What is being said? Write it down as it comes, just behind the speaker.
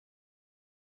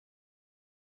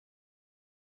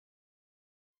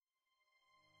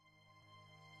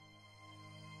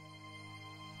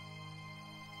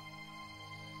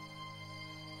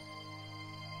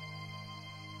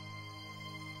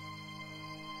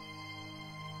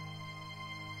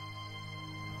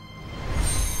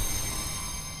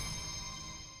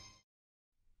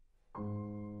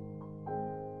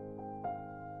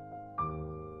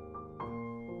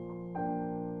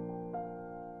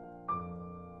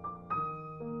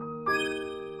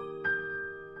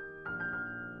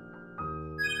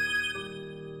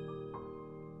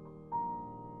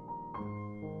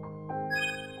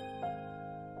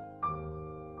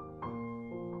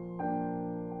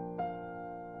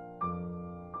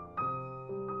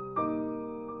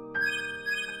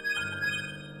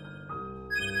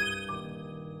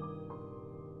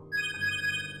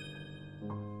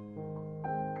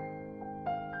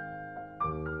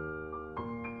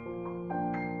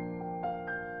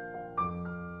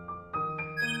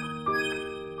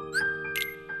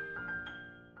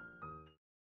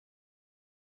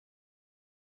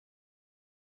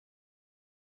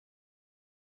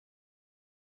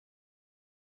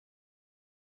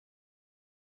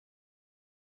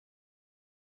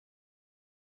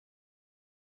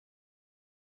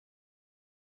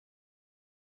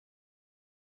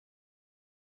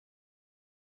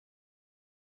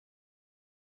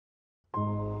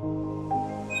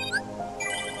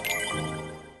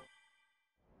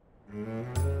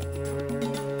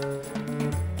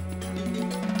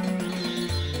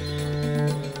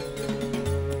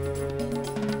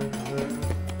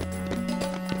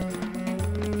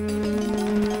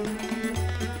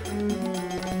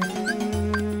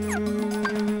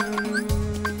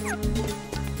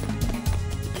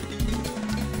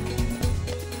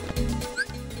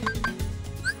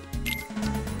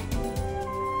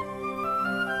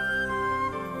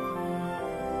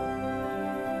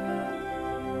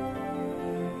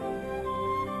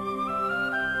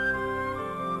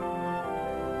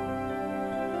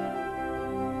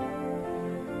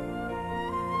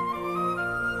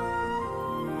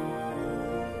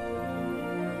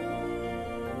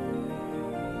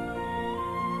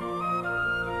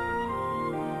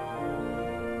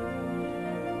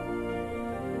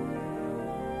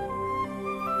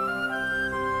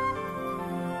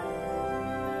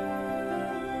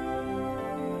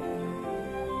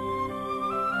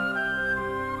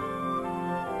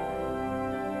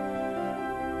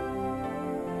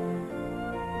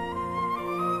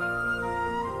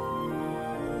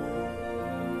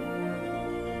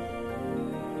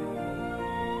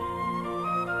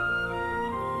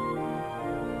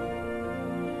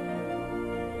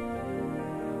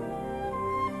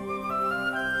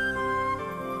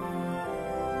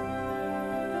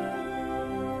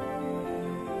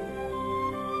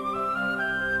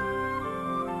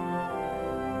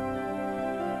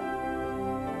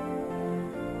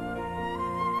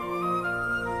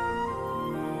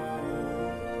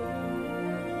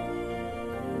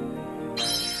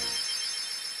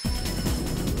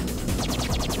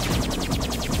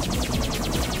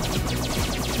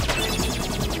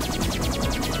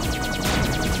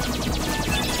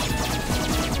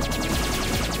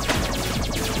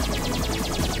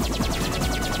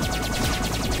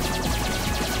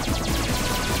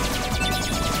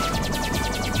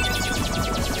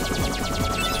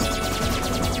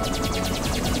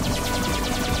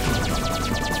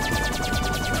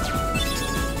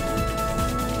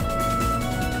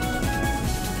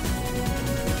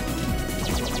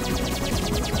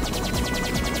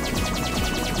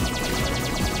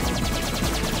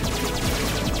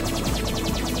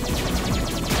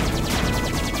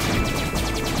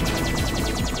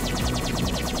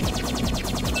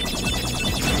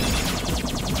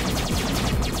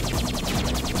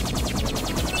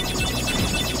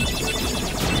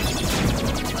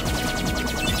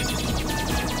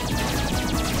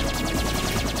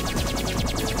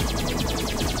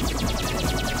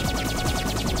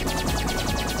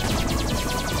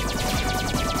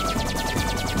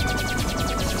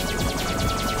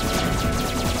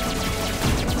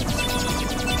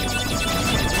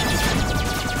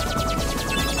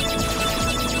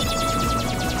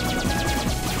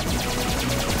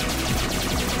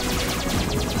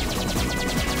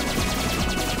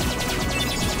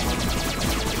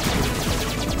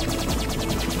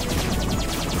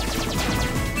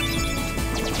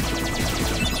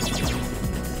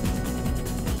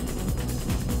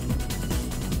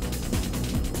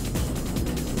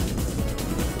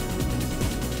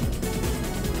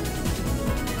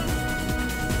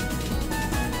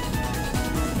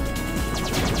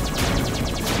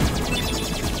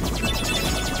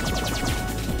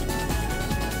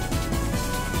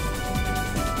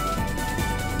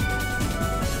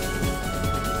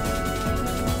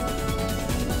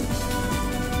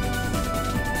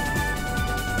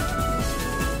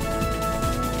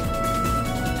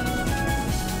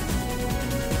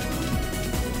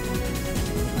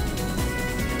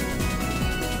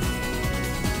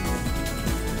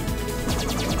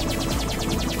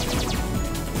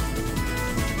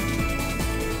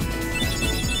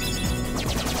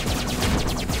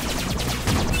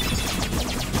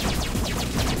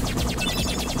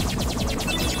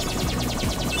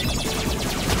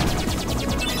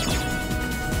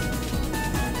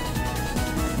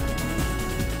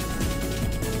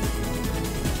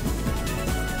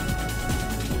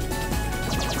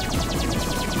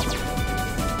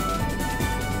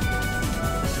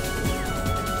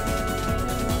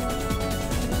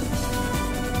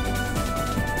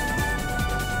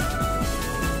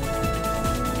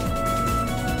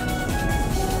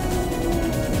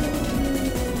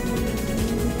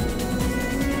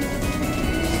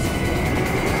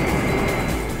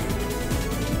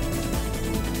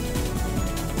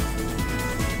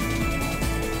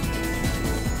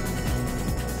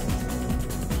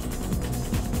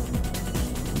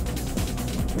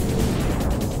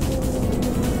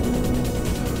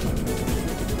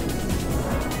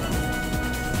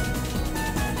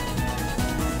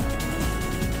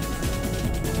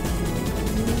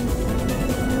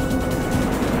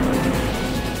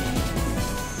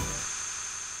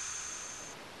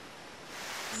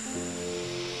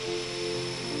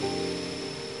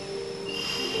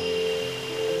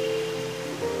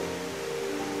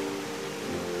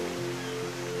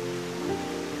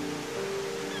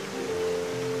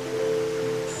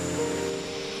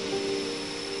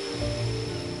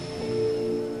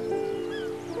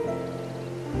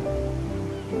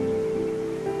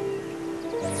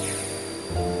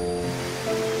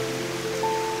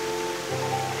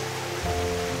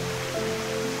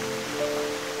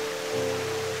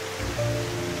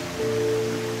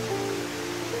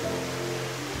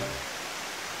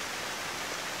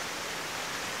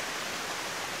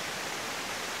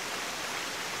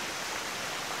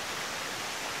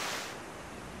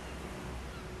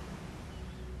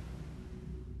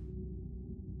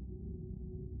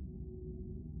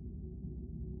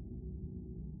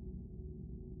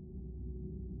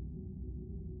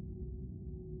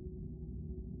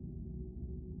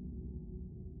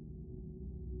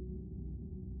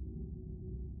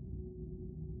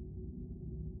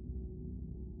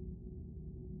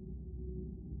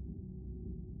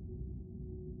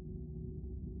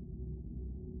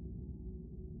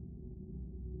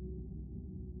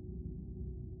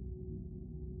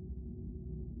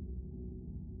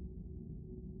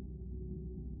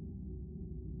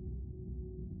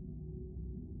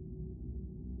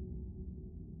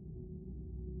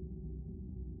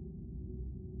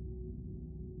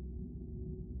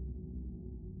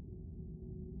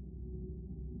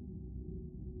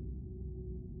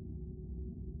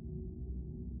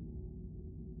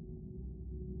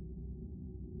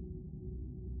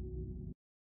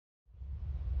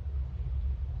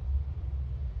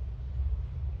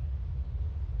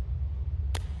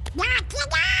Knock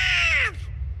it off!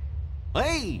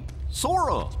 Hey,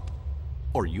 Sora!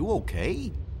 Are you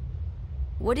okay?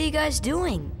 What are you guys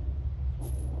doing?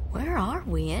 Where are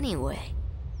we anyway?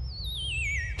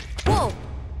 Whoa!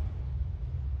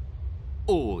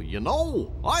 Oh, you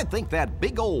know, I think that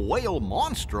big old whale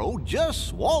monstro just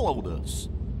swallowed us.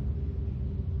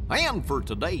 And for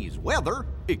today's weather,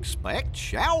 expect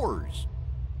showers.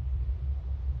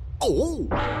 Oh,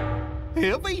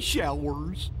 heavy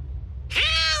showers. Hey!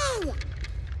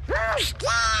 Who's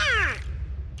there?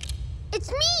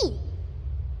 It's me!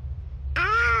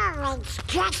 Oh, it's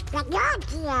just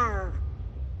Pinocchio.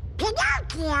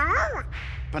 Pinocchio?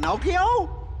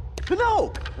 Pinocchio?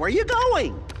 Pinocchio, where are you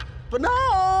going?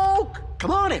 Pinocchio!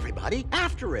 Come on, everybody,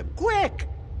 after him, quick!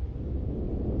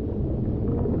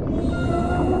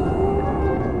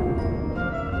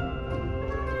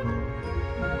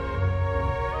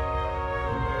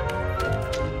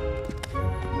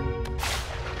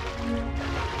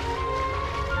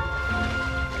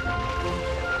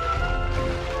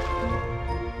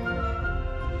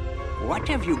 What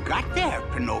have you got there,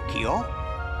 Pinocchio?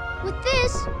 With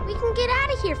this, we can get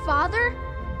out of here, Father.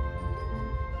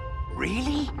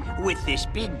 Really? With this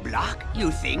big block,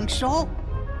 you think so?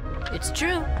 It's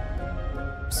true.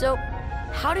 So,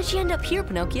 how did you end up here,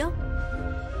 Pinocchio?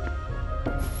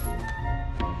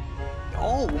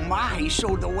 Oh my,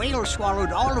 so the whale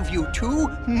swallowed all of you too?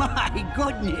 My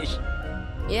goodness!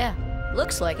 Yeah,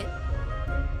 looks like it.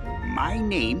 My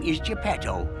name is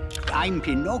Geppetto. I'm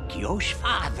Pinocchio's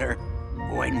father.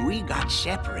 When we got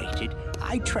separated,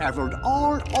 I traveled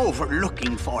all over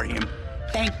looking for him.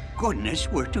 Thank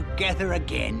goodness we're together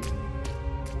again.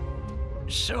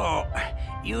 So,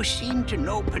 you seem to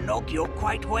know Pinocchio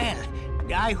quite well.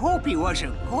 I hope he was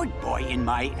a good boy in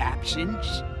my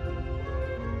absence.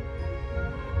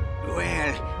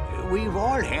 Well, we've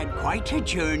all had quite a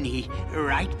journey,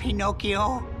 right,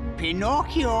 Pinocchio?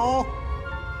 Pinocchio!